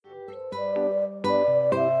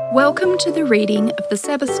Welcome to the reading of the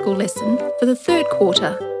Sabbath School lesson for the third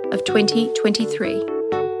quarter of 2023.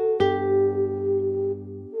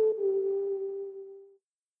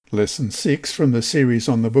 Lesson 6 from the series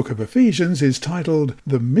on the book of Ephesians is titled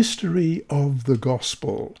The Mystery of the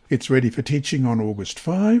Gospel. It's ready for teaching on August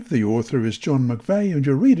 5. The author is John McVeigh and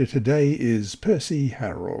your reader today is Percy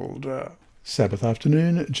Harrold. Sabbath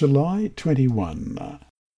afternoon, July 21.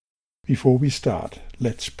 Before we start,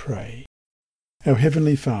 let's pray. Our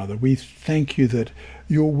Heavenly Father, we thank you that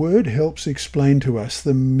your word helps explain to us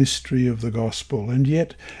the mystery of the gospel, and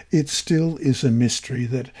yet it still is a mystery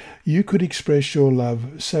that you could express your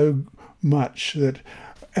love so much that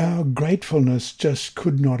our gratefulness just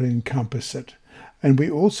could not encompass it. And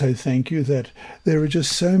we also thank you that there are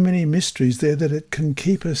just so many mysteries there that it can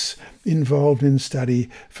keep us involved in study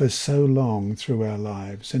for so long through our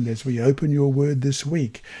lives. And as we open your word this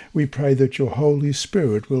week, we pray that your Holy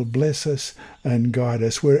Spirit will bless us and guide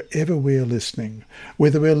us wherever we are listening.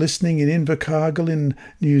 Whether we're listening in Invercargill in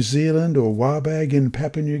New Zealand, or Wabag in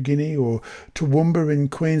Papua New Guinea, or Toowoomba in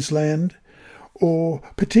Queensland, or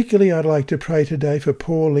particularly I'd like to pray today for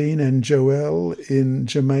Pauline and Joelle in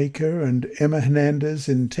Jamaica, and Emma Hernandez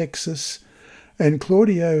in Texas, and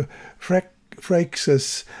Claudio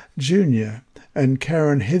Fraxis Jr., and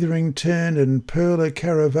Karen Hetherington and Perla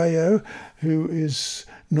Caraveo, who is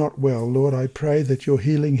not well. Lord, I pray that your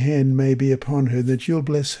healing hand may be upon her, that you'll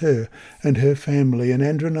bless her and her family, and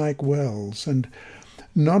Andronike Wells, and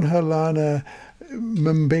Nonhalana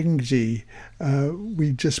Mbengji.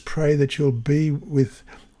 We just pray that you'll be with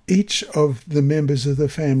each of the members of the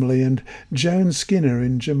family, and Joan Skinner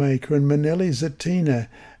in Jamaica, and Manelli Zatina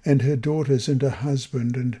and her daughters and her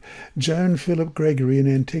husband, and Joan Philip Gregory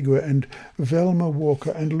in Antigua, and Velma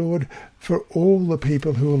Walker. And Lord, for all the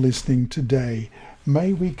people who are listening today,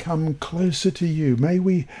 may we come closer to you. May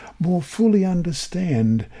we more fully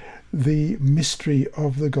understand the mystery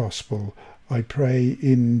of the gospel. I pray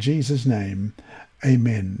in Jesus' name.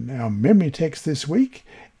 Amen. Our memory text this week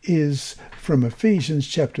is from Ephesians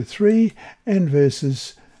chapter 3 and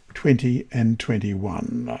verses 20 and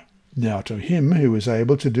 21. Now to him who is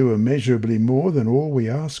able to do immeasurably more than all we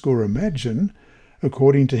ask or imagine,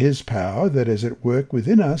 according to his power that is at work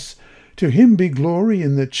within us, to him be glory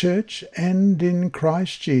in the church and in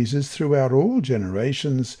Christ Jesus throughout all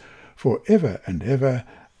generations, for ever and ever.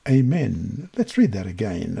 Amen. Let's read that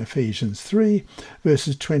again. Ephesians 3,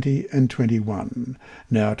 verses 20 and 21.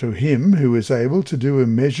 Now to him who is able to do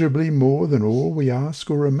immeasurably more than all we ask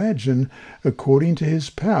or imagine, according to his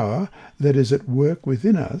power that is at work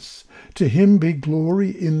within us, to him be glory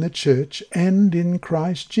in the church and in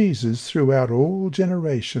Christ Jesus throughout all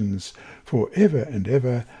generations, for ever and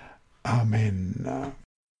ever. Amen.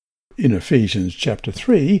 In Ephesians chapter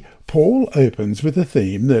 3, Paul opens with a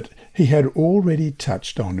theme that he had already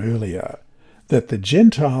touched on earlier, that the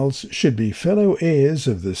Gentiles should be fellow heirs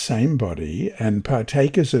of the same body and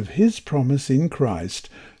partakers of his promise in Christ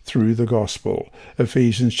through the gospel.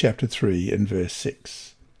 Ephesians chapter 3 and verse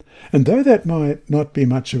 6. And though that might not be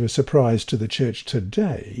much of a surprise to the church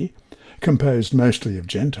today, composed mostly of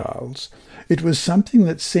Gentiles, it was something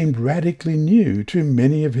that seemed radically new to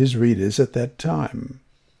many of his readers at that time.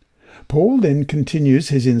 Paul then continues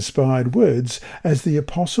his inspired words as the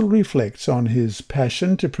apostle reflects on his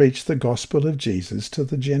passion to preach the gospel of Jesus to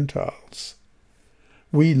the Gentiles.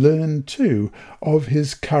 We learn, too, of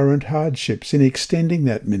his current hardships in extending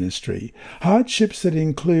that ministry, hardships that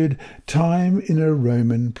include time in a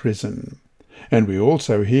Roman prison. And we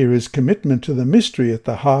also hear his commitment to the mystery at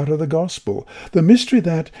the heart of the gospel, the mystery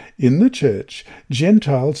that, in the church,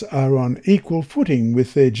 Gentiles are on equal footing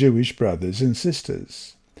with their Jewish brothers and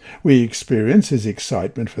sisters. We experience his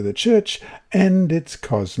excitement for the church and its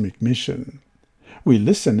cosmic mission. We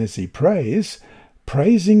listen as he prays,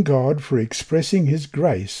 praising God for expressing his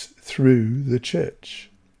grace through the church.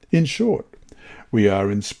 In short, we are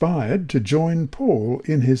inspired to join Paul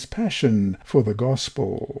in his passion for the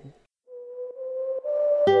gospel.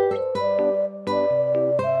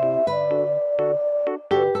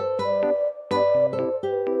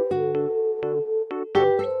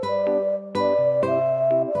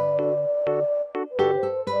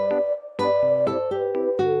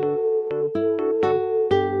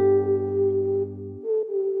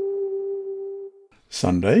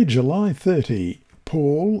 Sunday, July 30.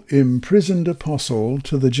 Paul, imprisoned apostle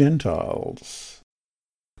to the Gentiles.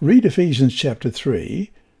 Read Ephesians chapter 3.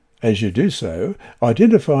 As you do so,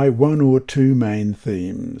 identify one or two main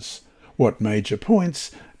themes. What major points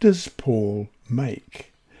does Paul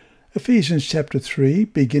make? Ephesians chapter 3,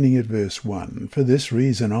 beginning at verse 1. For this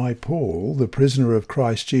reason I, Paul, the prisoner of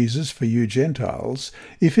Christ Jesus for you Gentiles,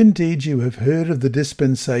 if indeed you have heard of the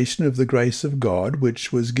dispensation of the grace of God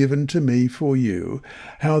which was given to me for you,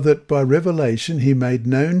 how that by revelation he made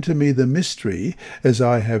known to me the mystery, as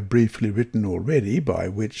I have briefly written already, by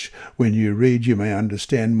which when you read you may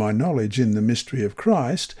understand my knowledge in the mystery of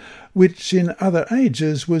Christ, which in other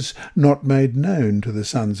ages was not made known to the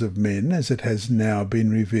sons of men, as it has now been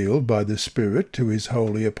revealed by the Spirit to his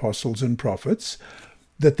holy apostles and prophets,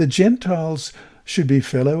 that the Gentiles should be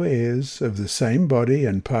fellow heirs of the same body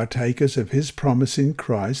and partakers of his promise in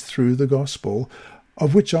Christ through the gospel,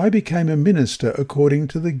 of which I became a minister according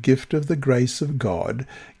to the gift of the grace of God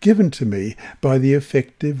given to me by the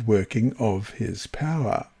effective working of his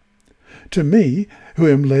power. To me, who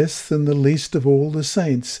am less than the least of all the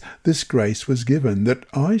saints, this grace was given, that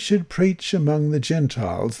I should preach among the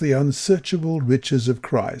Gentiles the unsearchable riches of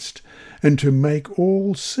Christ, and to make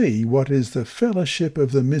all see what is the fellowship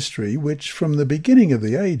of the mystery which from the beginning of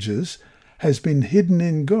the ages has been hidden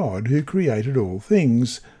in God who created all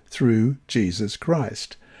things through Jesus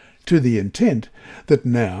Christ, to the intent that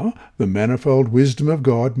now the manifold wisdom of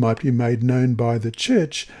God might be made known by the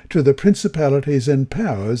church to the principalities and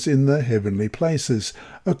powers in the heavenly places,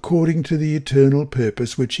 according to the eternal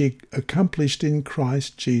purpose which he accomplished in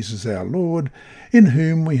Christ Jesus our Lord, in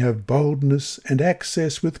whom we have boldness and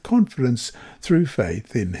access with confidence through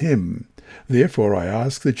faith in him. Therefore I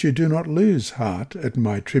ask that you do not lose heart at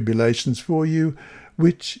my tribulations for you,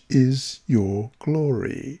 which is your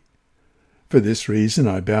glory. For this reason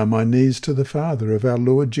I bow my knees to the Father of our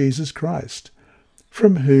Lord Jesus Christ,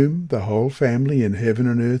 from whom the whole family in heaven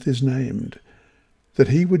and earth is named, that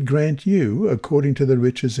he would grant you, according to the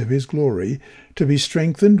riches of his glory, to be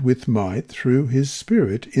strengthened with might through his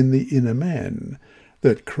Spirit in the inner man,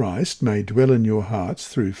 that Christ may dwell in your hearts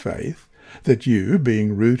through faith, that you,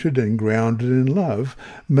 being rooted and grounded in love,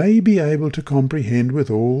 may be able to comprehend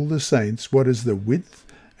with all the saints what is the width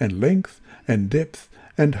and length and depth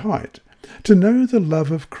and height, to know the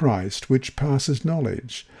love of Christ which passes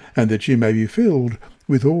knowledge, and that you may be filled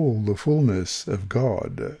with all the fullness of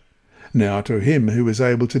God. Now to him who is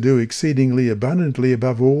able to do exceedingly abundantly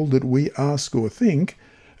above all that we ask or think,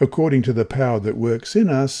 according to the power that works in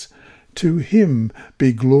us, to him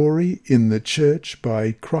be glory in the church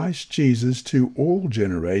by Christ Jesus to all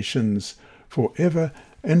generations, for ever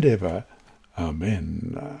and ever.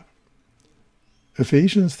 Amen.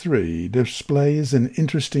 Ephesians 3 displays an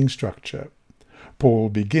interesting structure. Paul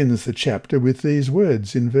begins the chapter with these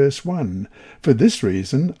words in verse 1, For this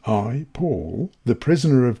reason I, Paul, the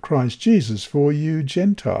prisoner of Christ Jesus for you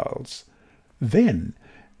Gentiles. Then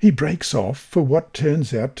he breaks off for what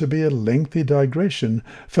turns out to be a lengthy digression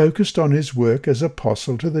focused on his work as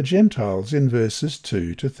apostle to the Gentiles in verses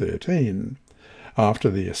 2 to 13. After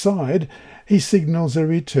the aside, he signals a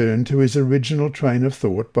return to his original train of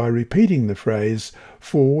thought by repeating the phrase,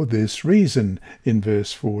 for this reason, in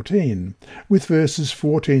verse 14, with verses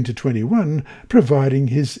 14 to 21 providing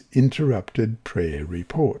his interrupted prayer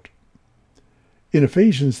report. In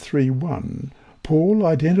Ephesians 3:1, Paul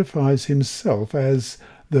identifies himself as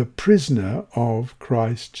the prisoner of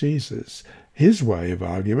Christ Jesus, his way of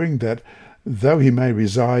arguing that though he may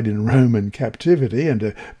reside in Roman captivity and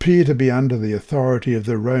appear to be under the authority of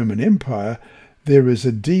the Roman Empire, there is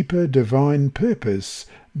a deeper divine purpose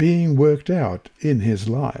being worked out in his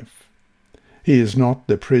life. He is not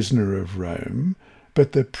the prisoner of Rome,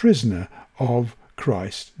 but the prisoner of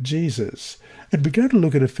Christ Jesus. And we're going to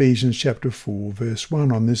look at Ephesians chapter 4, verse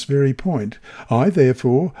 1 on this very point. I,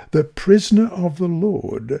 therefore, the prisoner of the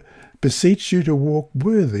Lord, beseech you to walk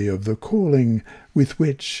worthy of the calling with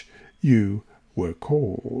which you were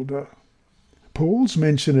called. Paul's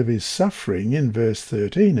mention of his suffering in verse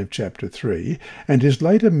 13 of chapter 3 and his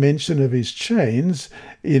later mention of his chains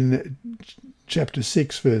in chapter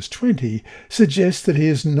 6 verse 20 suggests that he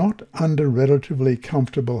is not under relatively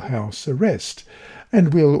comfortable house arrest,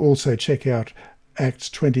 and we'll also check out Acts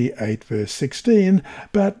 28 verse 16,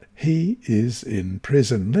 but he is in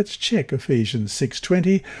prison. Let's check Ephesians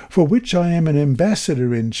 6:20, for which I am an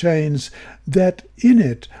ambassador in chains, that in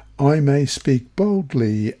it I may speak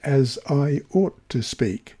boldly as I ought to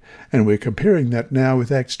speak. And we're comparing that now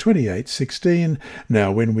with Acts 28:16.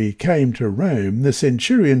 Now when we came to Rome, the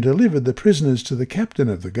centurion delivered the prisoners to the captain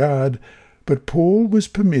of the guard, but Paul was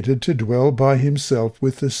permitted to dwell by himself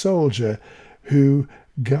with the soldier who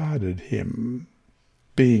guarded him.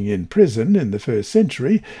 Being in prison in the first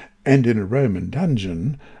century, and in a Roman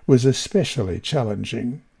dungeon, was especially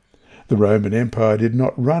challenging. The Roman Empire did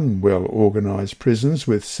not run well-organised prisons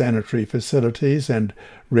with sanitary facilities and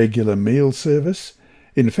regular meal service.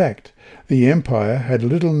 In fact, the empire had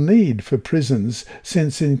little need for prisons,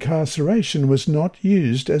 since incarceration was not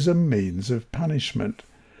used as a means of punishment.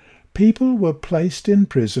 People were placed in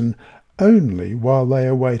prison only while they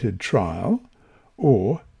awaited trial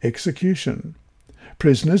or execution.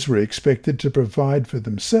 Prisoners were expected to provide for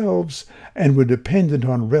themselves and were dependent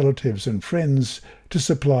on relatives and friends to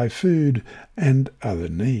supply food and other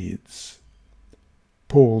needs.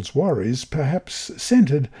 Paul's worries perhaps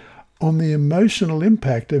centred on the emotional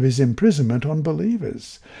impact of his imprisonment on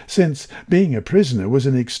believers, since being a prisoner was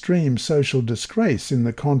an extreme social disgrace in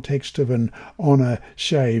the context of an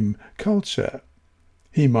honour-shame culture.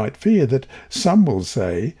 He might fear that some will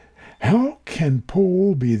say, "How can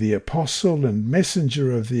Paul be the apostle and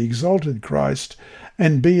messenger of the exalted Christ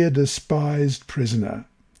and be a despised prisoner?"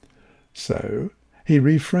 So he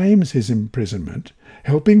reframes his imprisonment,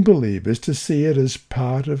 helping believers to see it as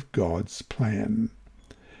part of God's plan.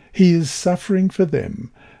 He is suffering for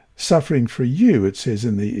them, suffering for you, it says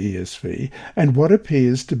in the ESV, and what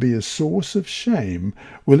appears to be a source of shame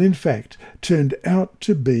will in fact turn out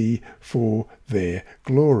to be for their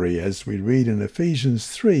glory, as we read in Ephesians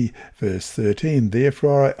 3, verse 13.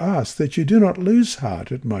 "Therefore I ask that you do not lose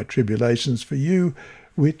heart at my tribulations for you,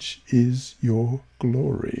 which is your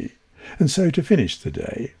glory." And so to finish the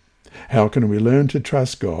day, how can we learn to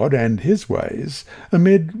trust God and his ways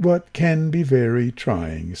amid what can be very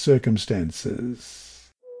trying circumstances?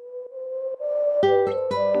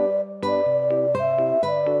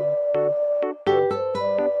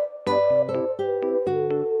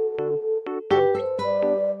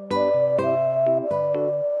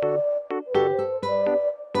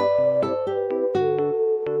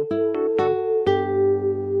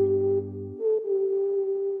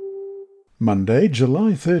 Monday,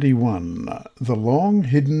 July 31. The long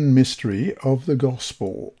hidden mystery of the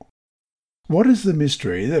gospel. What is the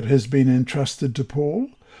mystery that has been entrusted to Paul?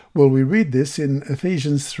 Well, we read this in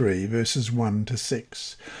Ephesians 3, verses 1 to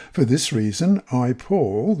 6. "For this reason, I,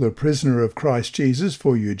 Paul, the prisoner of Christ Jesus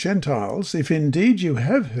for you Gentiles, if indeed you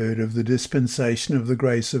have heard of the dispensation of the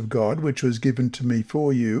grace of God which was given to me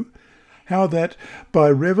for you, how that by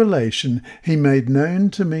revelation he made known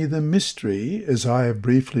to me the mystery, as I have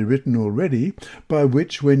briefly written already, by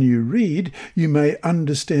which when you read you may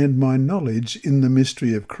understand my knowledge in the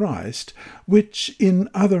mystery of Christ, which in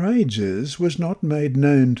other ages was not made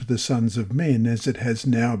known to the sons of men, as it has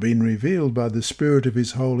now been revealed by the Spirit of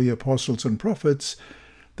his holy apostles and prophets,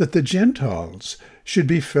 that the Gentiles should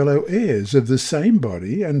be fellow heirs of the same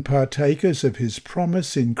body and partakers of his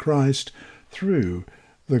promise in Christ through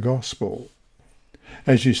the gospel."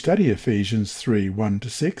 As you study Ephesians 3, 1 to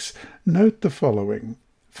 6, note the following.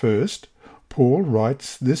 First, Paul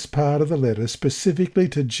writes this part of the letter specifically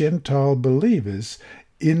to Gentile believers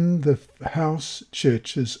in the house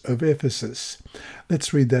churches of Ephesus.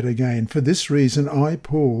 Let's read that again. "For this reason, I,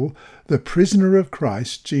 Paul, the prisoner of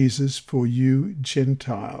Christ Jesus for you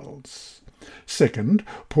Gentiles." Second,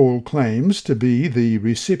 Paul claims to be the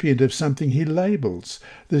recipient of something he labels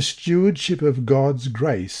the stewardship of God's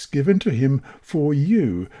grace given to him for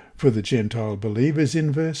you, for the Gentile believers in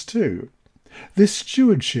verse 2. This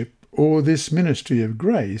stewardship, or this ministry of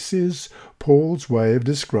grace, is Paul's way of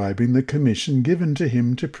describing the commission given to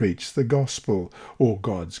him to preach the gospel, or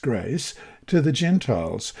God's grace, to the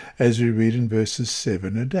Gentiles, as we read in verses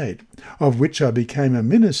 7 and 8, "of which I became a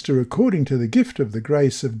minister according to the gift of the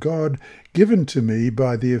grace of God given to me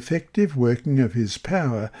by the effective working of his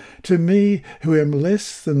power. To me, who am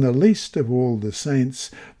less than the least of all the saints,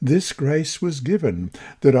 this grace was given,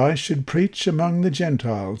 that I should preach among the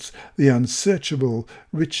Gentiles the unsearchable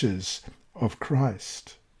riches of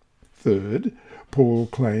Christ." Third, Paul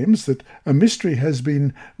claims that a mystery has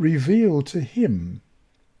been revealed to him,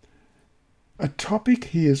 a topic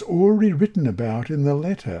he has already written about in the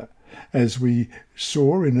letter, as we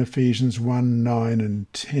saw in Ephesians 1, 9 and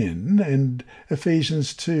 10, and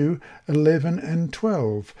Ephesians 2, 11 and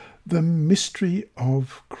 12, the mystery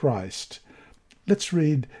of Christ. Let's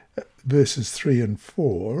read verses 3 and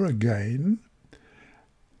 4 again.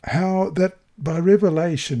 "How that by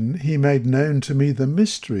revelation he made known to me the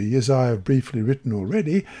mystery, as I have briefly written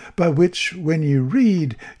already, by which when you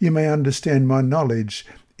read you may understand my knowledge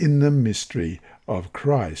in the mystery of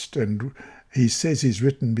Christ." And he says he's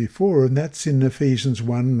written before, and that's in Ephesians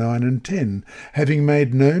 1, 9 and 10. "Having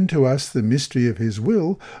made known to us the mystery of his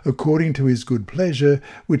will, according to his good pleasure,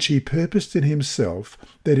 which he purposed in himself,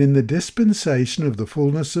 that in the dispensation of the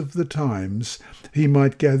fullness of the times he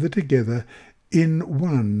might gather together in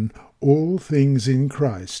one all things in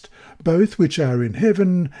Christ, both which are in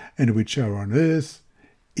heaven and which are on earth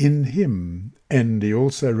in him. And he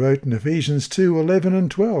also wrote in Ephesians 2:11 and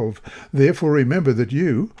 12, "Therefore remember that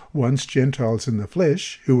you, once Gentiles in the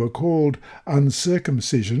flesh, who are called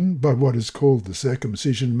uncircumcision by what is called the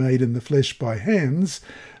circumcision made in the flesh by hands,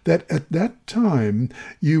 that at that time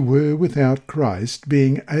you were without Christ,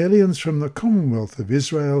 being aliens from the commonwealth of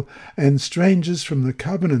Israel and strangers from the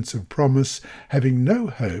covenants of promise, having no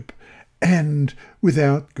hope and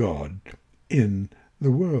without God in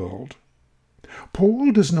the world."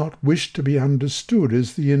 Paul does not wish to be understood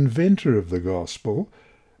as the inventor of the gospel,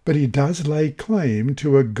 but he does lay claim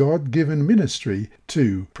to a God-given ministry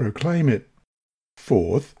to proclaim it.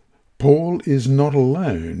 Fourth, Paul is not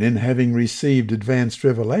alone in having received advanced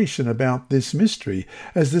revelation about this mystery,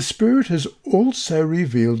 as the Spirit has also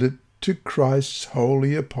revealed it to Christ's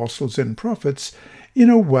holy apostles and prophets in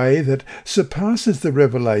a way that surpasses the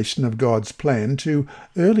revelation of God's plan to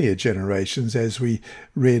earlier generations, as we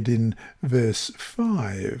read in verse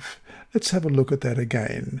 5. Let's have a look at that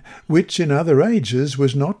again. "Which in other ages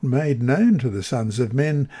was not made known to the sons of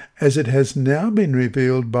men, as it has now been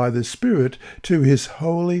revealed by the Spirit to his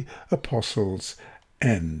holy apostles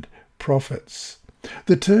and prophets."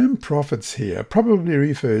 The term prophets here probably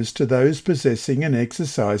refers to those possessing and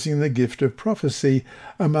exercising the gift of prophecy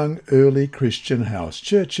among early Christian house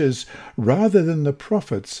churches, rather than the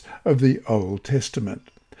prophets of the Old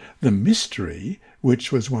Testament. The mystery,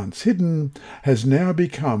 which was once hidden, has now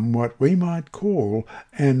become what we might call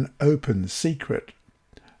an open secret.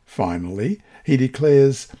 Finally, he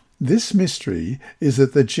declares, "This mystery is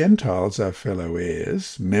that the Gentiles are fellow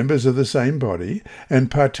heirs, members of the same body,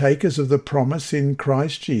 and partakers of the promise in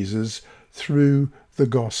Christ Jesus through the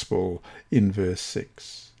gospel," in verse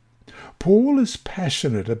 6. Paul is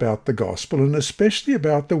passionate about the gospel, and especially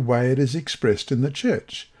about the way it is expressed in the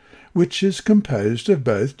church, which is composed of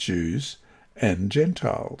both Jews and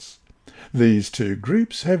Gentiles. These two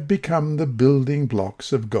groups have become the building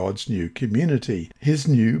blocks of God's new community, his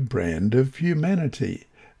new brand of humanity,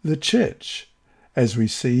 the church, as we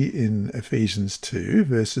see in Ephesians 2,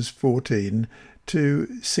 verses 14 to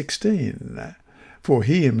 16. "For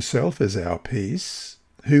he himself is our peace,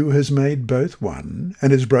 who has made both one,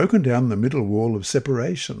 and has broken down the middle wall of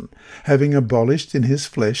separation, having abolished in his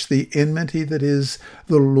flesh the enmity that is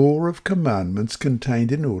the law of commandments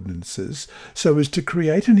contained in ordinances, so as to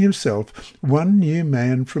create in himself one new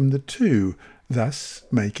man from the two, thus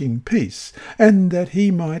making peace, and that he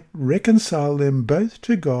might reconcile them both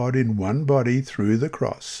to God in one body through the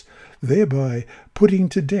cross, thereby putting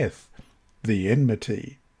to death the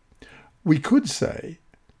enmity." We could say,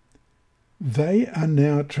 they are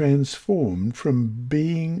now transformed from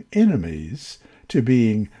being enemies to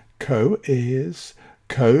being co-heirs,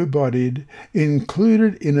 co-bodied,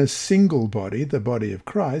 included in a single body, the body of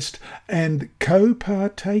Christ, and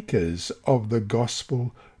co-partakers of the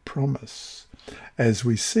gospel promise, as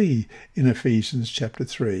we see in Ephesians chapter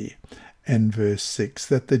 3 and verse 6,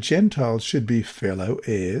 that the Gentiles should be fellow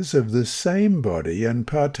heirs of the same body and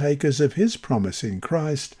partakers of his promise in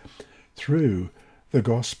Christ through the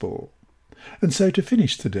gospel. And so to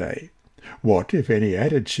finish today, what, if any,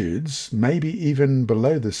 attitudes, maybe even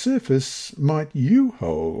below the surface, might you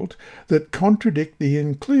hold that contradict the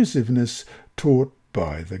inclusiveness taught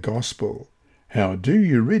by the gospel? How do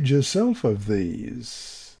you rid yourself of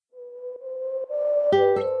these?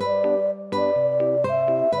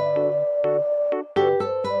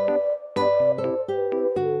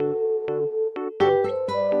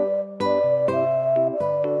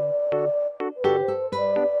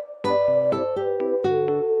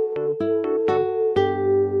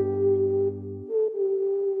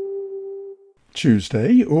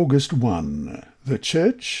 Tuesday, August 1. The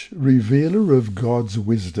Church, Revealer of God's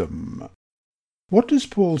Wisdom. What does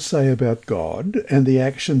Paul say about God and the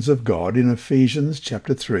actions of God in Ephesians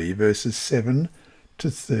chapter 3, verses 7 to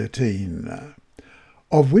 13?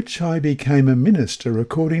 "Of which I became a minister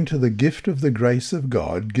according to the gift of the grace of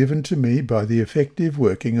God given to me by the effective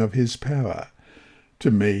working of his power. To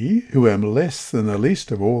me, who am less than the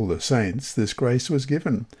least of all the saints, this grace was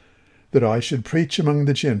given, that I should preach among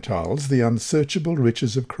the Gentiles the unsearchable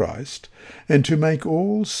riches of Christ, and to make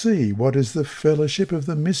all see what is the fellowship of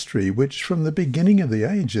the mystery which from the beginning of the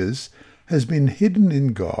ages has been hidden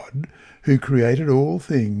in God, who created all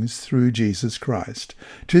things through Jesus Christ,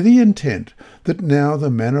 to the intent that now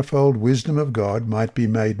the manifold wisdom of God might be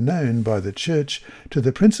made known by the church to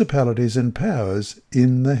the principalities and powers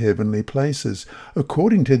in the heavenly places,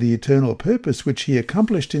 according to the eternal purpose which he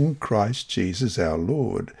accomplished in Christ Jesus our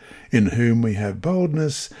Lord, in whom we have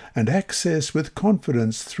boldness and access with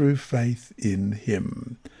confidence through faith in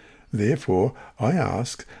him." Therefore I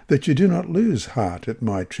ask that you do not lose heart at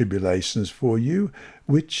my tribulations for you,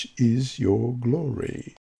 which is your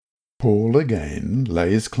glory. Paul again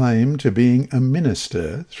lays claim to being a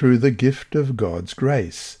minister through the gift of God's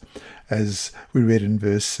grace, as we read in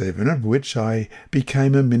verse 7, of which I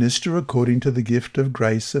became a minister according to the gift of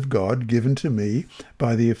grace of God given to me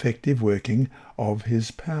by the effective working of his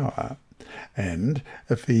power. And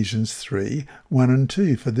Ephesians 3, 1 and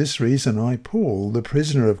 2, for this reason I, Paul, the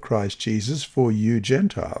prisoner of Christ Jesus, for you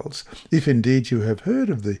Gentiles, if indeed you have heard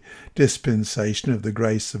of the dispensation of the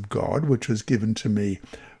grace of God, which was given to me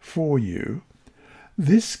for you.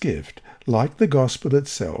 This gift, like the gospel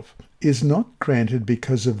itself, is not granted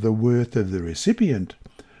because of the worth of the recipient,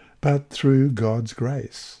 but through God's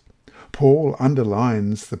grace. Paul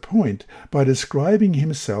underlines the point by describing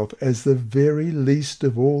himself as the very least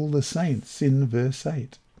of all the saints in verse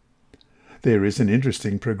 8. There is an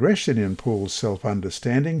interesting progression in Paul's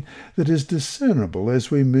self-understanding that is discernible as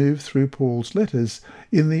we move through Paul's letters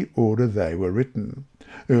in the order they were written.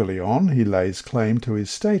 Early on, he lays claim to his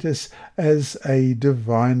status as a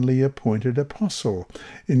divinely appointed apostle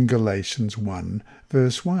in Galatians 1,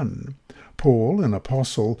 verse 1. Paul, an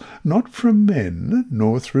apostle, not from men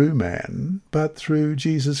nor through man, but through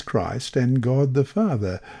Jesus Christ and God the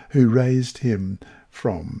Father, who raised him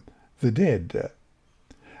from the dead.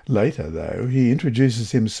 Later, though, he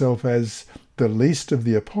introduces himself as the least of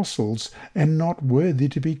the apostles and not worthy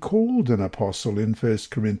to be called an apostle in 1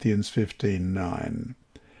 Corinthians 15:9.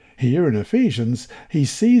 Here in Ephesians, he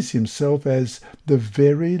sees himself as the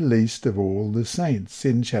very least of all the saints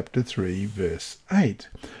in chapter 3, verse 8.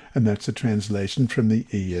 And that's a translation from the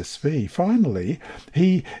ESV. Finally,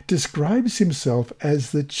 he describes himself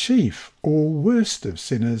as the chief or worst of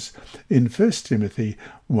sinners in 1 Timothy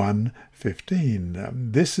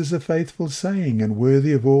 1:15. This is a faithful saying and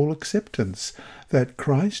worthy of all acceptance, that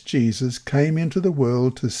Christ Jesus came into the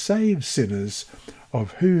world to save sinners,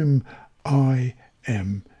 of whom I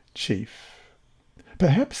am chief.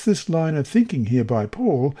 Perhaps this line of thinking here by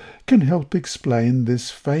Paul can help explain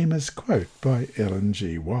this famous quote by Ellen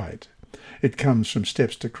G. White. It comes from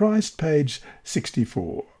Steps to Christ, page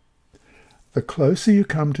 64. The closer you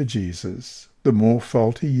come to Jesus, the more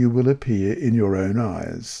faulty you will appear in your own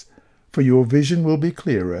eyes, for your vision will be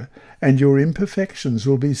clearer, and your imperfections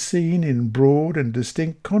will be seen in broad and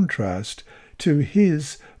distinct contrast to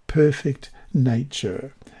his perfect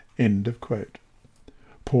nature. End of quote.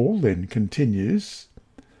 Paul then continues.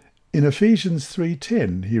 In Ephesians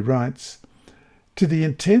 3:10 he writes, to the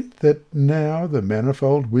intent that now the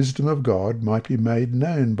manifold wisdom of God might be made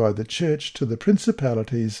known by the church to the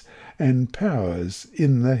principalities and powers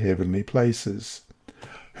in the heavenly places.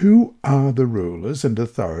 Who are the rulers and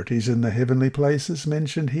authorities in the heavenly places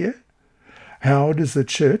mentioned here? How does the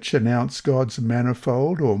church announce God's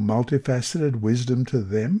manifold or multifaceted wisdom to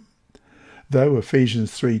them? Though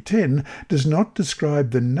Ephesians 3:10 does not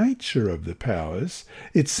describe the nature of the powers,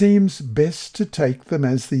 it seems best to take them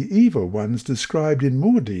as the evil ones described in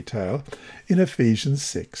more detail in Ephesians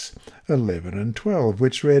 6:11 and 12,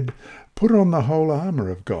 which read, Put on the whole armour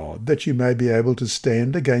of God, that you may be able to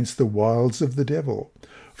stand against the wiles of the devil.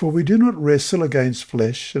 For we do not wrestle against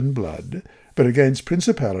flesh and blood, but against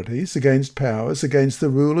principalities, against powers, against the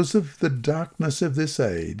rulers of the darkness of this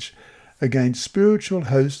age, against spiritual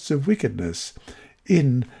hosts of wickedness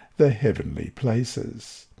in the heavenly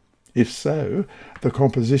places. If so, the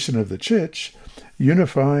composition of the church,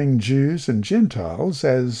 unifying Jews and Gentiles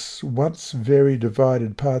as once very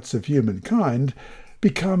divided parts of humankind,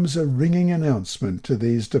 becomes a ringing announcement to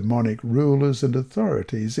these demonic rulers and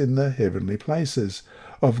authorities in the heavenly places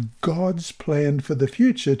of God's plan for the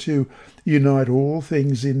future to unite all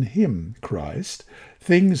things in him, Christ,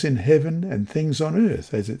 things in heaven and things on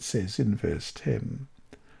earth, as it says in verse 10.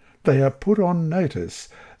 They are put on notice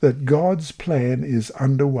that God's plan is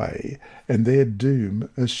underway and their doom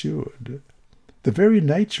assured. The very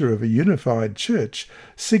nature of a unified church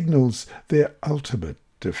signals their ultimate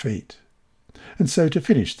defeat. And so to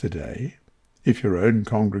finish today, if your own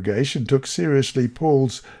congregation took seriously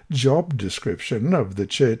Paul's job description of the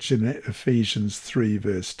church in Ephesians 3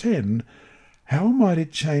 verse 10, how might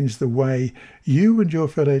it change the way you and your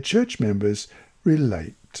fellow church members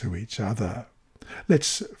relate to each other?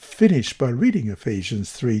 Let's finish by reading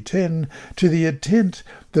Ephesians 3:10 to the intent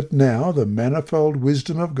that now the manifold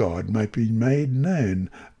wisdom of God might be made known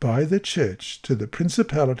by the church to the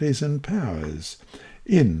principalities and powers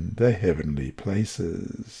in the heavenly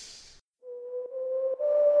places.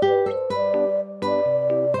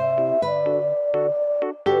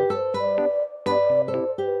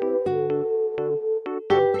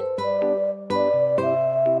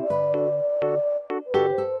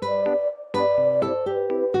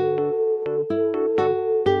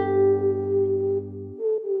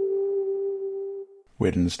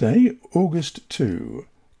 Wednesday, August 2.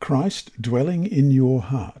 Christ dwelling in your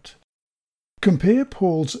heart. Compare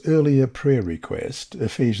Paul's earlier prayer request,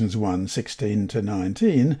 Ephesians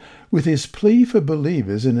 1:16-19, with his plea for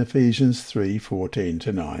believers in Ephesians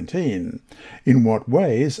 3:14-19. In what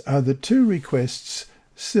ways are the two requests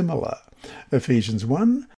similar? Ephesians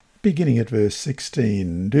 1, beginning at verse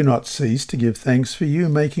 16, "Do not cease to give thanks for you,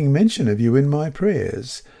 making mention of you in my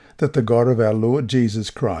prayers, that the God of our Lord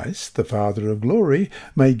Jesus Christ, the Father of glory,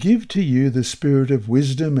 may give to you the spirit of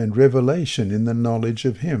wisdom and revelation in the knowledge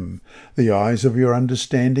of him, the eyes of your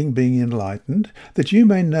understanding being enlightened, that you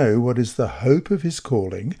may know what is the hope of his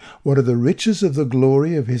calling, what are the riches of the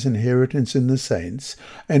glory of his inheritance in the saints,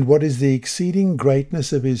 and what is the exceeding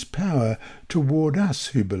greatness of his power toward us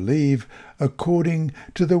who believe, according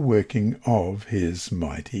to the working of his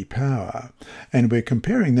mighty power." And we're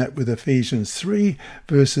comparing that with Ephesians 3,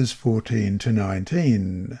 verses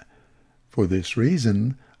 14-19. "For this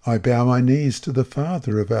reason I bow my knees to the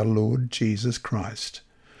Father of our Lord Jesus Christ,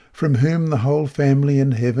 from whom the whole family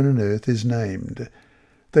in heaven and earth is named,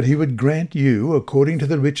 that he would grant you, according to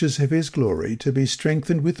the riches of his glory, to be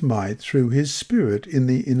strengthened with might through his Spirit in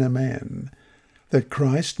the inner man, that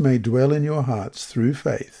Christ may dwell in your hearts through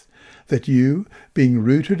faith, that you, being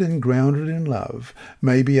rooted and grounded in love,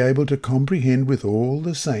 may be able to comprehend with all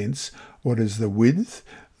the saints what is the width,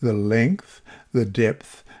 the length, the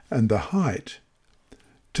depth, and the height,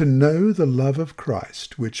 to know the love of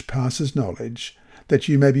Christ, which passes knowledge, that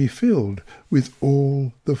you may be filled with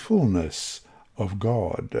all the fullness of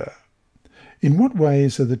God." In what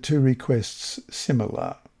ways are the two requests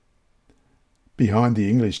similar? Behind the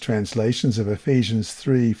English translations of Ephesians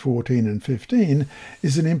 3:14 and 15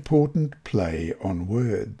 is an important play on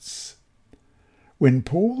words. When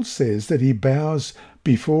Paul says that he bows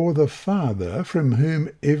before the Father, from whom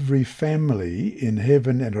every family in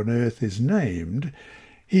heaven and on earth is named,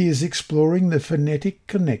 he is exploring the phonetic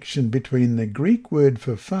connection between the Greek word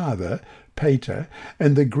for father, pater,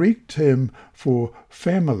 and the Greek term for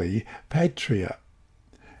family, patria.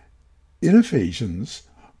 In Ephesians,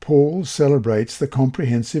 Paul celebrates the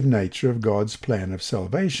comprehensive nature of God's plan of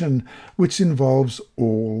salvation, which involves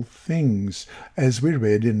all things, as we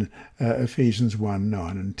read in Ephesians 1,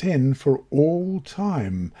 9 and 10, for all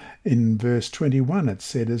time. In verse 21 it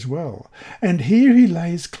said as well. And here he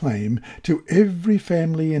lays claim to every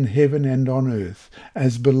family in heaven and on earth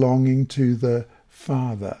as belonging to the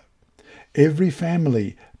Father. Every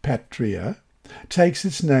family, patria, takes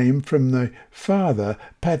its name from the father,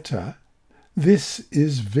 pater. This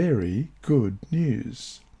is very good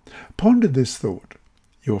news. Ponder this thought.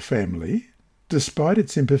 Your family, despite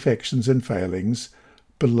its imperfections and failings,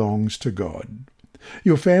 belongs to God.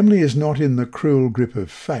 Your family is not in the cruel grip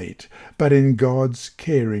of fate, but in God's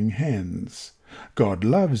caring hands. God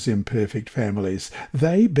loves imperfect families.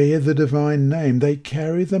 They bear the divine name. They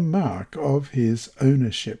carry the mark of his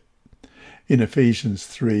ownership. In Ephesians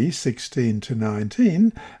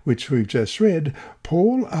 3:16-19, which we've just read,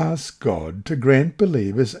 Paul asks God to grant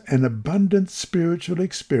believers an abundant spiritual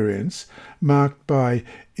experience marked by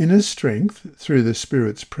inner strength through the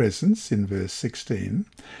Spirit's presence in verse 16,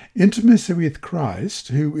 intimacy with Christ,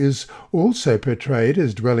 who is also portrayed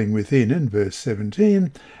as dwelling within in verse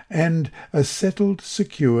 17, and a settled,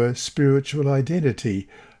 secure spiritual identity,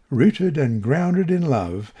 rooted and grounded in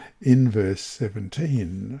love in verse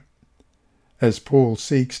 17. As Paul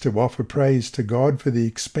seeks to offer praise to God for the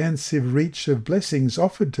expansive reach of blessings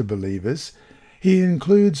offered to believers, he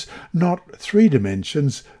includes not 3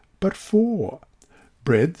 dimensions, but 4,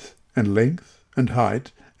 breadth and length and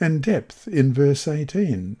height and depth in verse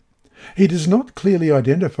 18. He does not clearly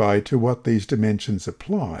identify to what these dimensions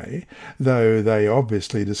apply, though they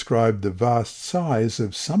obviously describe the vast size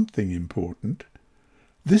of something important.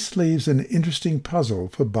 This leaves an interesting puzzle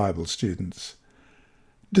for Bible students.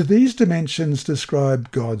 Do these dimensions describe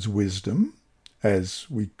God's wisdom, as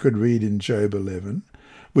we could read in Job 11,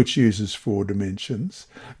 which uses 4 dimensions,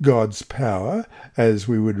 God's power, as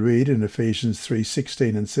we would read in Ephesians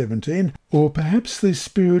 3:16 and 17, or perhaps the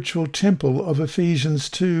spiritual temple of Ephesians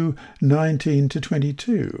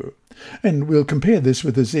 2:19-22? And we'll compare this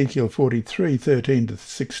with Ezekiel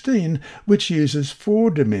 43:13-16, which uses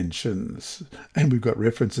 4 dimensions. And we've got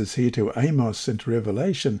references here to Amos and to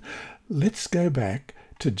Revelation. Let's go back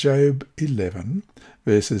to Job 11,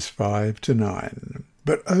 verses 5-9.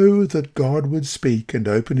 But oh, that God would speak and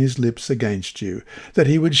open his lips against you, that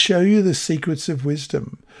he would show you the secrets of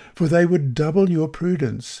wisdom, for they would double your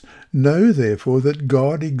prudence. Know therefore that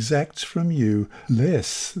God exacts from you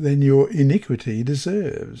less than your iniquity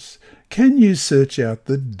deserves. Can you search out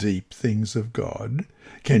the deep things of God?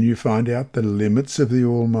 Can you find out the limits of the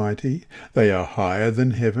Almighty? They are higher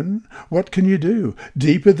than heaven. What can you do?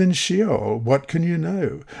 Deeper than Sheol. What can you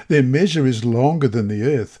know? Their measure is longer than the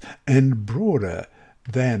earth and broader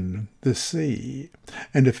than the sea.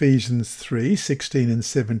 And Ephesians 3:16 and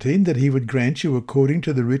 17, that he would grant you according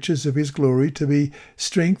to the riches of his glory to be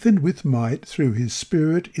strengthened with might through his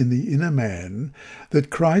Spirit in the inner man, that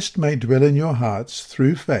Christ may dwell in your hearts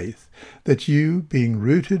through faith, that you, being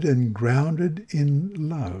rooted and grounded in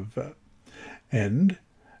love. And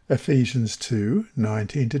Ephesians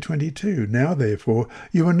 2:19 to 22, now therefore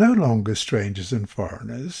you are no longer strangers and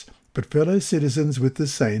foreigners, but fellow citizens with the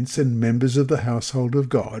saints and members of the household of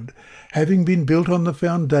God, having been built on the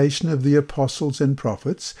foundation of the apostles and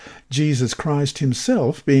prophets, Jesus Christ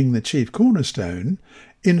himself being the chief cornerstone,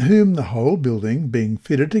 in whom the whole building, being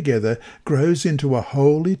fitted together, grows into a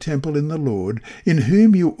holy temple in the Lord, in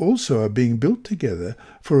whom you also are being built together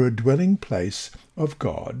for a dwelling place of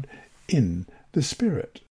God in the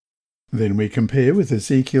Spirit. Then we compare with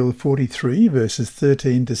Ezekiel 43, verses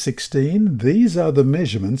 13 to 16. These are the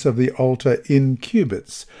measurements of the altar in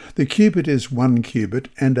cubits. The cubit is 1 cubit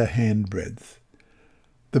and a handbreadth.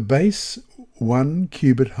 The base 1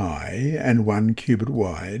 cubit high and 1 cubit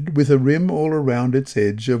wide, with a rim all around its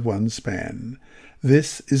edge of 1 span.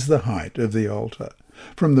 This is the height of the altar.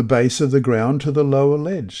 From the base of the ground to the lower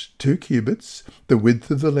ledge, 2 cubits, the width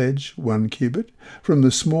of the ledge 1 cubit, from the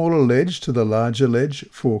smaller ledge to the larger ledge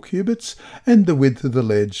 4 cubits, and the width of the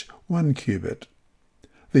ledge 1 cubit.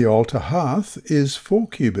 The altar hearth is 4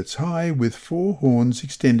 cubits high, with 4 horns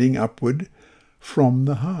extending upward from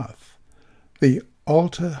the hearth. The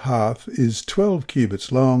altar hearth is 12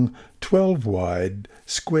 cubits long, 12 wide,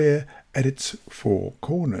 square at its 4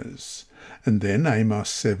 corners. And then Amos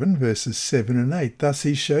 7, verses 7 and 8. Thus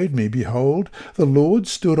he showed me, behold, the Lord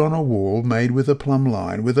stood on a wall made with a plumb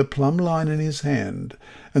line in his hand.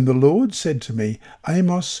 And the Lord said to me,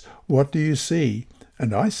 Amos, what do you see?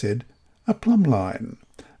 And I said, a plumb line.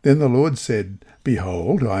 Then the Lord said,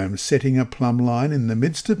 behold, I am setting a plumb line in the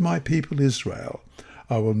midst of my people Israel.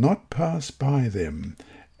 I will not pass by them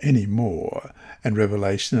any more. And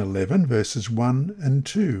Revelation 11, verses 1 and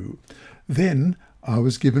 2. Then I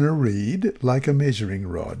was given a reed like a measuring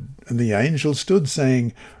rod, and the angel stood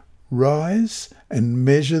saying, rise and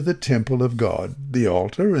measure the temple of God, the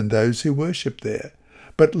altar, and those who worship there.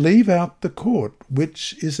 But leave out the court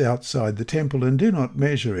which is outside the temple, and do not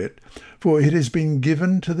measure it, for it has been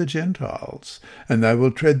given to the Gentiles, and they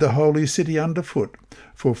will tread the holy city underfoot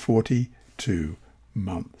for 42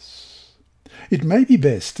 months. It may be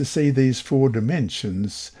best to see these 4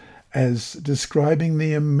 dimensions as describing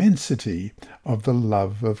the immensity of the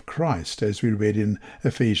love of Christ, as we read in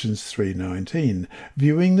Ephesians 3:19,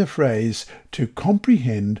 viewing the phrase to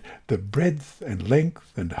comprehend the breadth and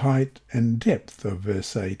length and height and depth of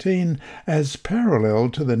verse 18 as parallel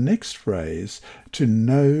to the next phrase, to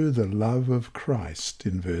know the love of Christ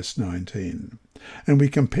in verse 19. And we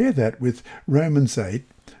compare that with Romans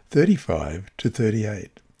 8:35 to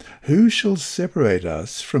 38. Who shall separate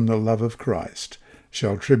us from the love of Christ?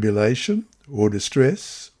 Shall tribulation, or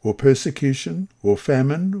distress, or persecution, or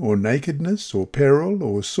famine, or nakedness, or peril,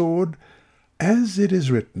 or sword? As it is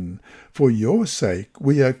written, for your sake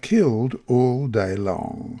we are killed all day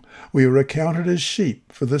long. We are accounted as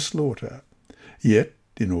sheep for the slaughter. Yet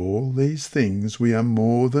in all these things we are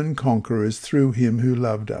more than conquerors through him who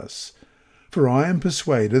loved us. For I am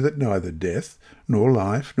persuaded that neither death, nor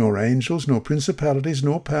life, nor angels, nor principalities,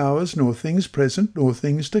 nor powers, nor things present, nor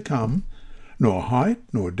things to come, nor height,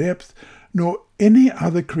 nor depth, nor any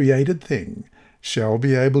other created thing shall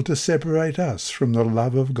be able to separate us from the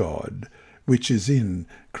love of God, which is in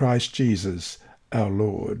Christ Jesus our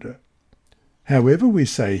Lord. However we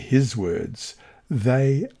say his words,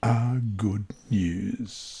 they are good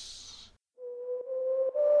news.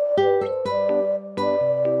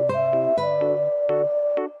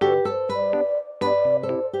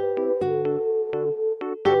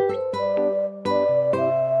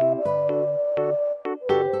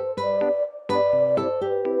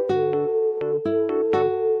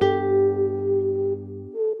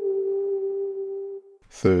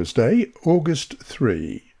 Thursday, August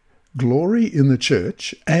 3. Glory in the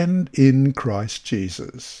Church and in Christ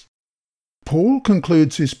Jesus. Paul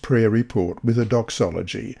concludes his prayer report with a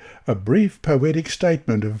doxology, a brief poetic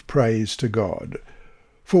statement of praise to God.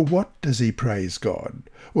 For what does he praise God?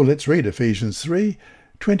 Well, let's read Ephesians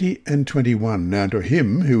 3:20 and 21. Now to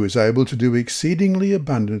him who is able to do exceedingly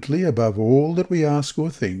abundantly above all that we ask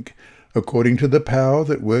or think, according to the power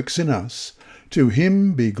that works in us, to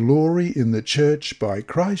him be glory in the church by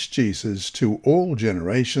Christ Jesus to all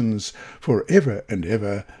generations, for ever and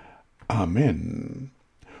ever. Amen.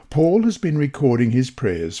 Paul has been recording his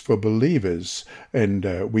prayers for believers, and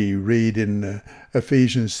we read in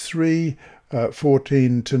Ephesians 3,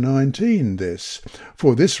 14 to 19 this.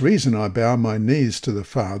 For this reason I bow my knees to the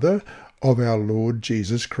Father of our Lord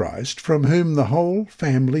Jesus Christ, from whom the whole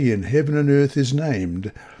family in heaven and earth is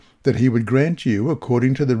named, that he would grant you,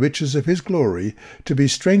 according to the riches of his glory, to be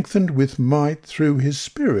strengthened with might through his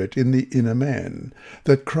Spirit in the inner man,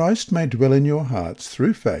 that Christ may dwell in your hearts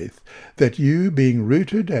through faith, that you, being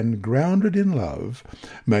rooted and grounded in love,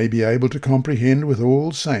 may be able to comprehend with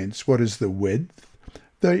all saints what is the width,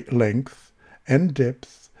 the length, and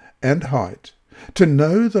depth, and height, to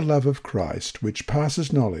know the love of Christ, which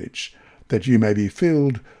passes knowledge, that you may be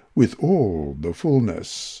filled with all the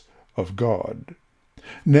fullness of God.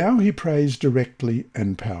 Now he prays directly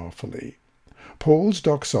and powerfully. Paul's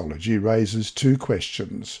doxology raises two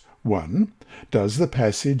questions. One, does the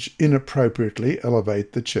passage inappropriately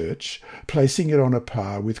elevate the church, placing it on a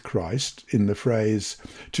par with Christ in the phrase,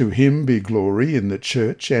 "To him be glory in the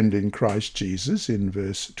church and in Christ Jesus," in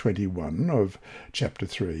verse 21 of chapter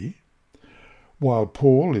 3? While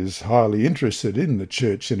Paul is highly interested in the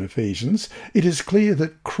church in Ephesians, it is clear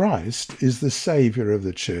that Christ is the Saviour of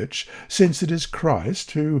the church, since it is Christ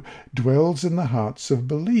who dwells in the hearts of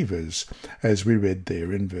believers, as we read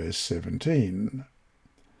there in verse 17.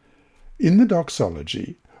 In the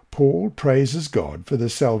doxology, Paul praises God for the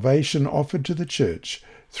salvation offered to the church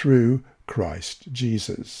through Christ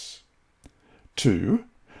Jesus. 2.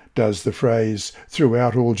 Does the phrase,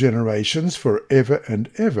 "throughout all generations, for ever and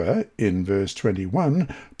ever," in verse 21,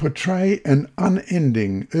 portray an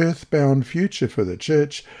unending, earthbound future for the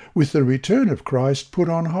church, with the return of Christ put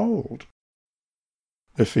on hold?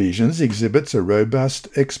 Ephesians exhibits a robust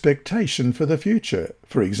expectation for the future.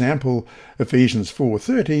 For example, Ephesians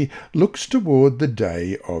 4:30 looks toward the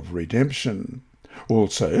day of redemption.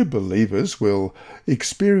 Also, believers will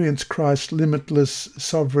experience Christ's limitless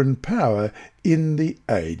sovereign power in the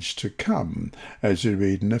age to come, as we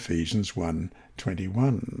read in Ephesians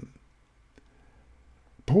 1:21.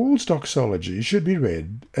 Paul's doxology should be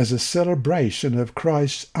read as a celebration of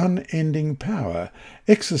Christ's unending power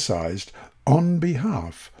exercised on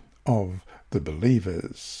behalf of the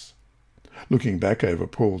believers. Looking back over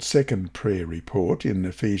Paul's second prayer report in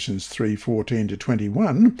Ephesians 3:14 to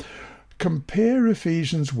 21, compare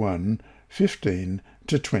Ephesians 1:15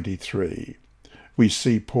 to 23. We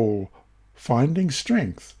see Paul finding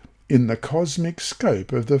strength in the cosmic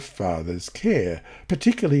scope of the Father's care,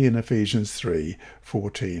 particularly in Ephesians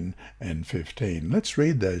 3:14 and 15. Let's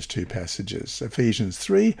read those two passages. Ephesians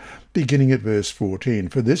 3, beginning at verse 14.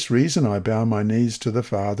 For this reason I bow my knees to the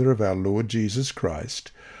Father of our Lord Jesus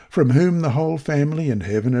Christ, from whom the whole family in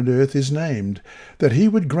heaven and earth is named, that he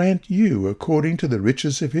would grant you, according to the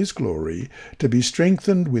riches of his glory, to be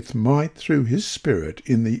strengthened with might through his Spirit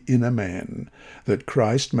in the inner man, that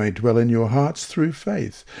Christ may dwell in your hearts through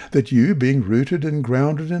faith, that you, being rooted and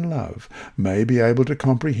grounded in love, may be able to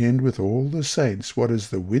comprehend with all the saints what is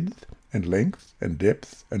the width and length and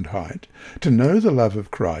depth and height, to know the love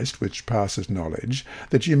of Christ which passes knowledge,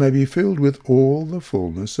 that you may be filled with all the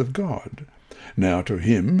fullness of God. Now to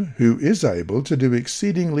him who is able to do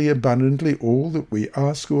exceedingly abundantly all that we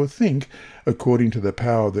ask or think, according to the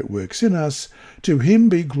power that works in us, to him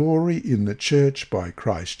be glory in the church by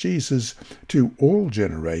Christ Jesus, to all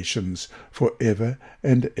generations, for ever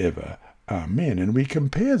and ever. Amen. And we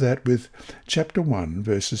compare that with chapter 1,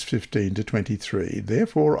 verses 15 to 23.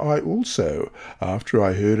 Therefore I also, after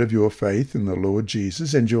I heard of your faith in the Lord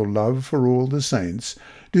Jesus and your love for all the saints,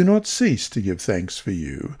 do not cease to give thanks for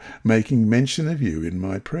you, making mention of you in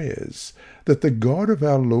my prayers, that the God of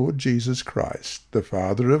our Lord Jesus Christ, the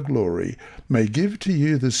Father of glory, may give to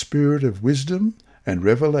you the spirit of wisdom and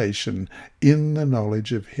revelation in the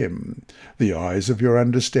knowledge of him, the eyes of your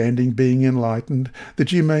understanding being enlightened,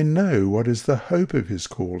 that you may know what is the hope of his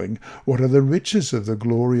calling, what are the riches of the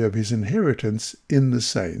glory of his inheritance in the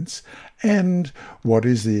saints, and what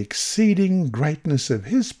is the exceeding greatness of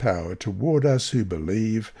his power toward us who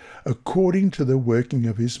believe, according to the working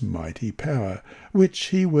of his mighty power, which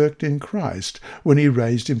he worked in Christ, when he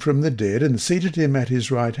raised him from the dead and seated him at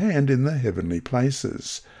his right hand in the heavenly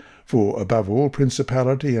places. For above all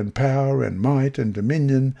principality and power and might and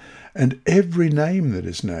dominion, and every name that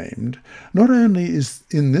is named, not only is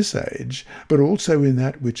in this age, but also in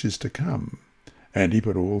that which is to come. And he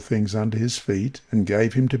put all things under his feet, and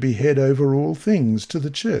gave him to be head over all things to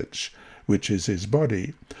the church, which is his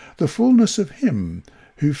body, the fullness of him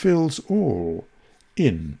who fills all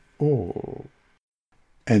in all.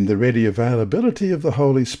 and the ready availability of the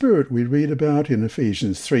Holy Spirit we read about in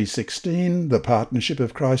Ephesians 3:16, the partnership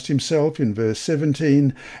of Christ himself in verse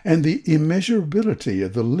 17, and the immeasurability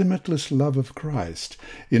of the limitless love of Christ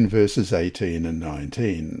in verses 18 and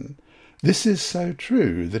 19. This is so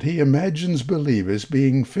true that he imagines believers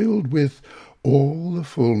being filled with all the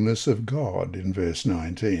fullness of God in verse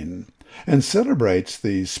 19, and celebrates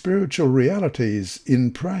these spiritual realities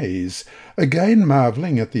in praise, again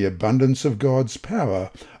marvelling at the abundance of God's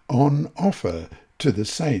power on offer to the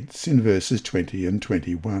saints in verses 20 and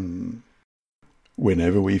 21.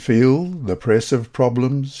 Whenever we feel the press of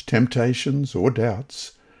problems, temptations, or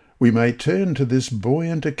doubts, we may turn to this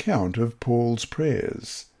buoyant account of Paul's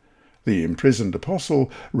prayers. The imprisoned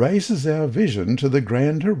apostle raises our vision to the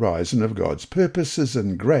grand horizon of God's purposes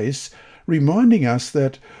and grace, reminding us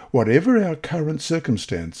that, whatever our current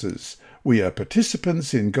circumstances, we are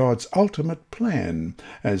participants in God's ultimate plan,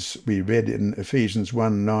 as we read in Ephesians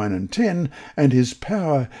 1:9 and 10, and his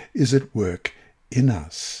power is at work in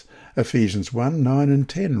us. Ephesians 1:9 and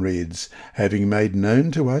 10 reads, "Having made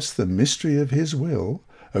known to us the mystery of his will,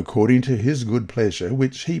 according to his good pleasure,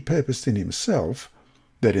 which he purposed in himself,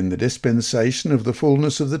 that in the dispensation of the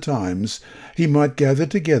fullness of the times he might gather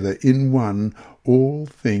together in one all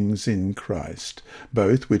things in Christ,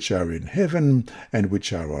 both which are in heaven and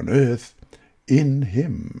which are on earth, in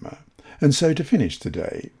him." And so to finish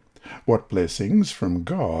today, what blessings from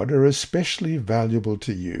God are especially valuable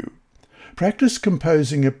to you? Practice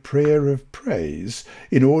composing a prayer of praise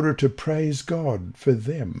in order to praise God for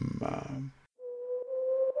them.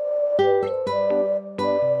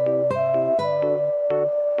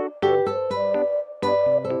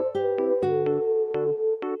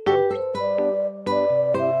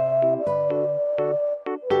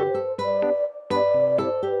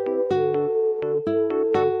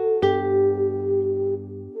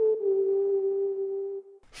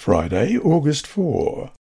 Friday, August 4.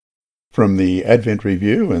 From the Advent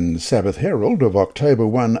Review and Sabbath Herald of October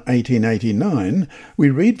 1, 1889, we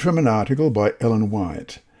read from an article by Ellen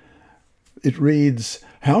White. It reads,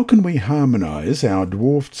 "How can we harmonize our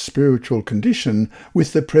dwarfed spiritual condition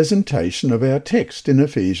with the presentation of our text in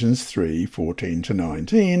Ephesians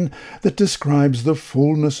 3:14-19 that describes the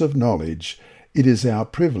fullness of knowledge it is our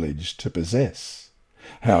privilege to possess?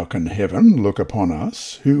 How can heaven look upon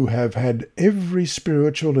us, who have had every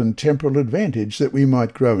spiritual and temporal advantage that we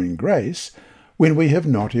might grow in grace, when we have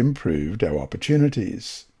not improved our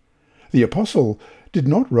opportunities?" The apostle did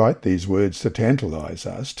not write these words to tantalize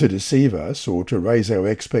us, to deceive us, or to raise our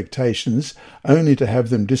expectations only to have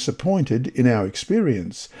them disappointed in our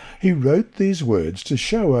experience. He wrote these words to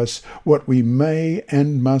show us what we may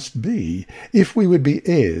and must be if we would be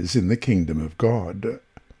heirs in the kingdom of God.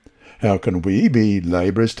 How can we be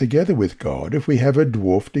labourers together with God if we have a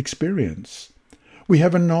dwarfed experience? We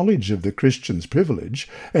have a knowledge of the Christian's privilege,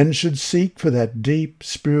 and should seek for that deep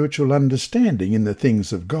spiritual understanding in the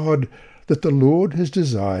things of God that the Lord has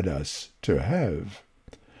desired us to have.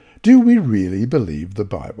 Do we really believe the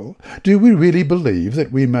Bible? Do we really believe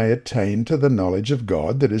that we may attain to the knowledge of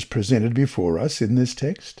God that is presented before us in this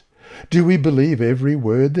text? Do we believe every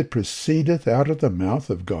word that proceedeth out of the mouth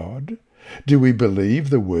of God? Do we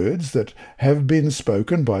believe the words that have been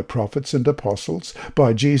spoken by prophets and apostles,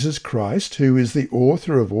 by Jesus Christ, who is the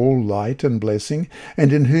author of all light and blessing,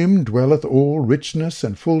 and in whom dwelleth all richness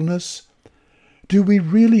and fullness? Do we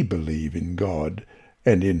really believe in God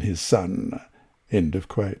and in his Son? End of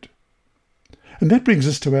quote. And that brings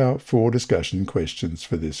us to our 4 discussion questions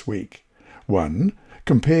for this week. 1.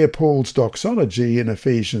 Compare Paul's doxology in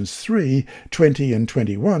Ephesians 3:20 and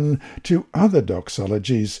 21 to other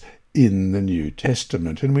doxologies in the New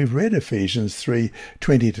Testament. And we've read Ephesians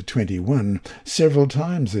 3:20-21 several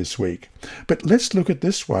times this week. But let's look at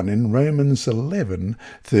this one in Romans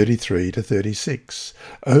 11:33-36.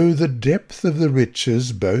 "Oh, the depth of the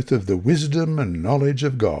riches, both of the wisdom and knowledge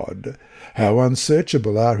of God! How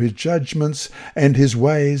unsearchable are his judgments, and his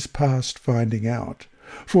ways past finding out!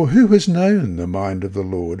 For who has known the mind of the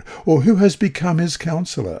Lord, or who has become his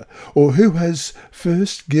counselor, or who has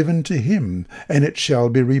first given to him, and it shall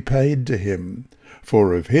be repaid to him?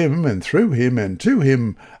 For of him, and through him, and to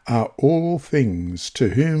him are all things, to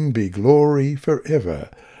whom be glory for ever.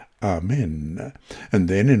 Amen." And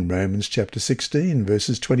then in Romans chapter 16,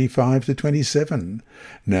 verses 25-27,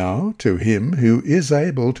 "Now to him who is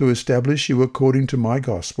able to establish you according to my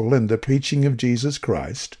gospel and the preaching of Jesus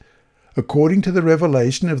Christ, according to the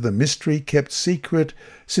revelation of the mystery kept secret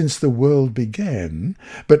since the world began,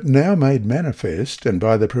 but now made manifest, and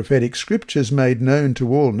by the prophetic scriptures made known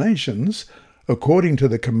to all nations, according to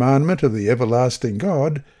the commandment of the everlasting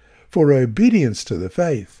God, for obedience to the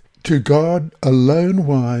faith, To God alone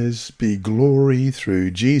wise be glory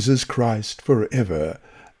through Jesus Christ for ever.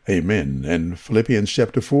 Amen. And Philippians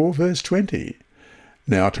chapter 4, verse 20.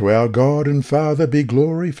 Now to our God and Father be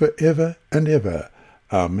glory for ever and ever.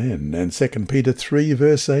 Amen. And 2 Peter 3,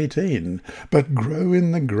 verse 18. But grow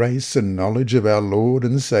in the grace and knowledge of our Lord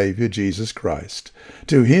and Saviour Jesus Christ.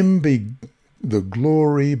 To him be the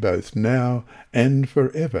glory both now and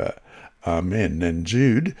forever. Amen. And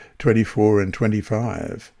Jude 24 and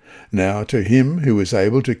 25. Now to him who is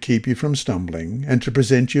able to keep you from stumbling, and to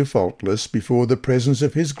present you faultless before the presence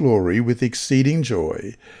of his glory with exceeding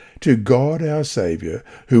joy, to God our Saviour,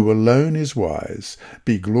 who alone is wise,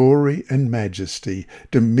 be glory and majesty,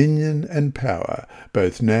 dominion and power,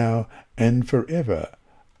 both now and forever.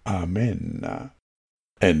 Amen.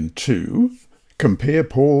 And 2. Compare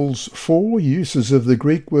Paul's 4 uses of the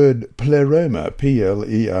Greek word pleroma,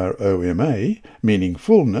 P-L-E-R-O-M-A, meaning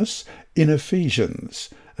fullness, in Ephesians.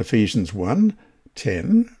 Ephesians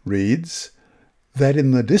 1:10 reads, that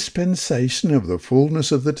in the dispensation of the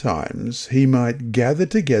fullness of the times he might gather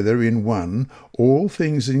together in one all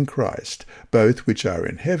things in Christ, both which are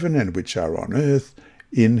in heaven and which are on earth,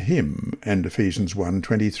 in him. And Ephesians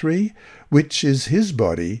 1:23, which is his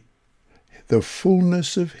body, the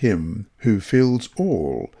fullness of him who fills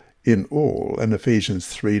all in all. And Ephesians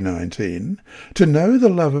 3:19, to know the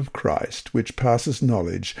love of Christ, which passes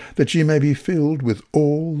knowledge, that ye may be filled with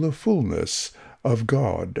all the fullness of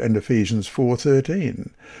God. And Ephesians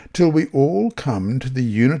 4:13, till we all come to the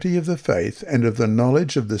unity of the faith and of the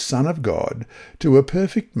knowledge of the Son of God, to a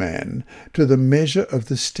perfect man, to the measure of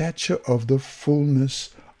the stature of the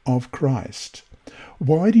fullness of Christ.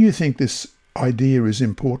 Why do you think this idea is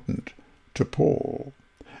important to Paul?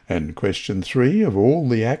 And question 3, of all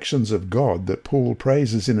the actions of God that Paul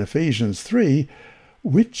praises in Ephesians 3,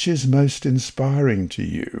 which is most inspiring to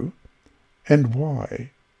you, and why?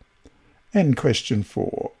 And question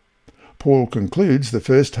 4. Paul concludes the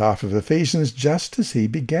first half of Ephesians just as he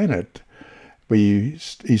began it. He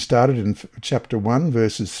started in chapter 1,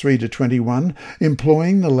 verses 3 to 21,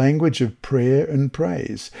 employing the language of prayer and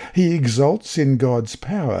praise. He exalts in God's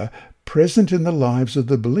power present in the lives of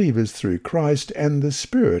the believers through Christ and the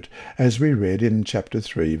Spirit, as we read in chapter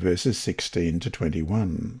 3, verses 16 to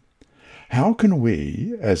 21. How can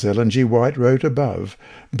we, as Ellen G. White wrote above,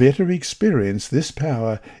 better experience this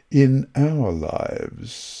power in our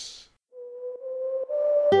lives?